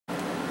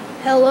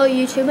Hello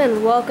YouTube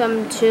and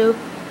welcome to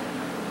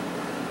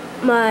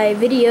my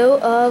video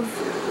of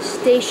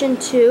Station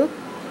 2.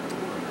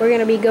 We're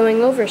going to be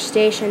going over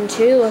Station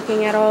 2,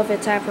 looking at all of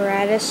its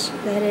apparatus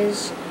that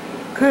is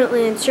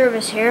currently in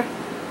service here.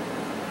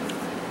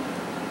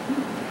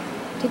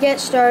 To get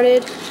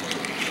started,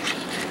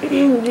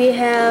 we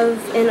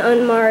have an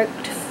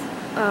unmarked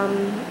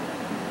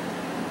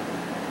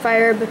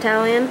fire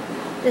battalion.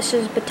 This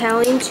is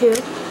Battalion 2.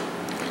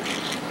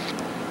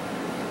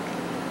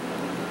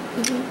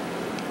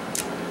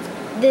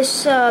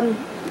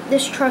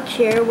 This truck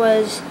here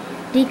was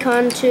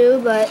Decon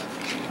 2, but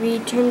we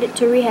turned it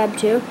to Rehab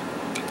 2.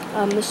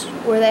 This is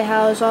where they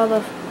house all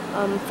the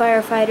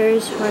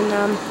firefighters when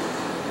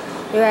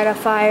they're at a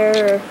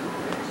fire or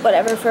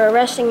whatever for a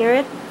resting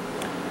area.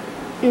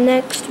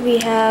 Next we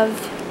have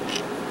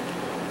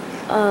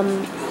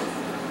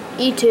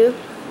E2.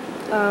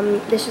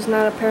 This is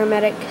not a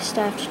paramedic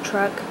staffed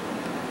truck,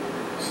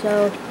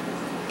 so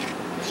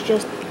it's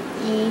just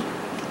E,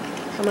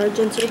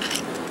 emergency.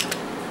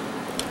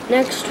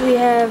 Next we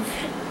have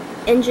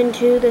Engine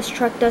 2. This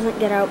truck doesn't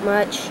get out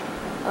much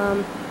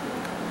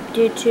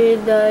due to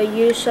the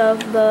use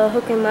of the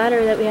hook and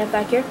ladder that we have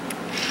back here,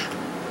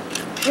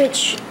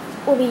 which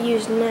will be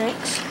used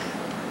next.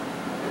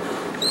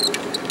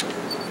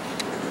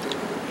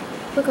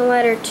 Hook and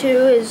Ladder 2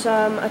 is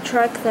a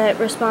truck that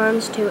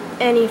responds to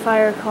any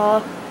fire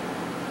call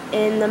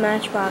in the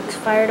Matchbox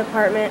fire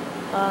department,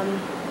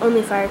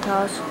 only fire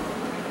calls.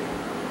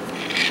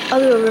 I'll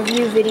do a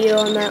review video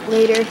on that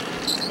later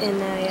in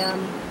a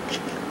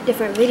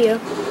different video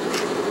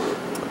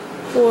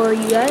for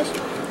you guys.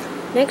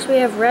 Next we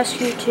have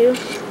Rescue 2,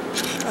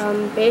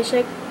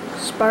 basic,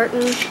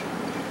 Spartan,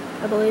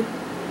 I believe.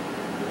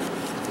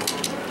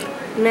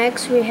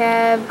 Next we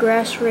have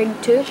Grass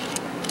Rig 2.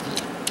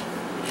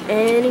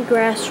 Any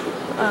grass,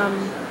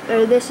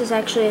 or this is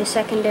actually a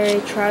secondary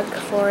truck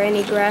for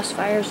any grass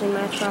fires in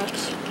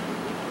Matchbox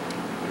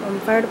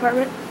fire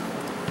department.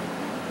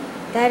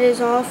 That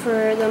is all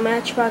for the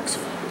Matchbox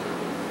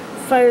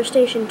Fire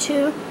Station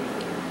 2.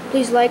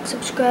 Please like,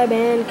 subscribe,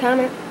 and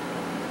comment.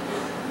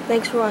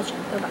 Thanks for watching.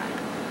 Bye-bye.